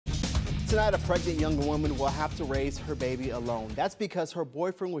Tonight, a pregnant young woman will have to raise her baby alone. That's because her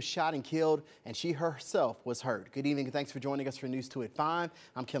boyfriend was shot and killed, and she herself was hurt. Good evening, and thanks for joining us for News 2 at 5.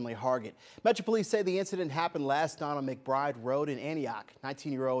 I'm Kinley Hargett. Metro Police say the incident happened last night on McBride Road in Antioch.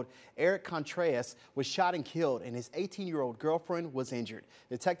 19-year-old Eric Contreras was shot and killed, and his 18-year-old girlfriend was injured.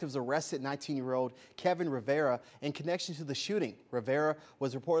 Detectives arrested 19-year-old Kevin Rivera in connection to the shooting. Rivera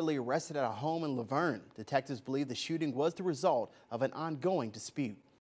was reportedly arrested at a home in Laverne. Detectives believe the shooting was the result of an ongoing dispute.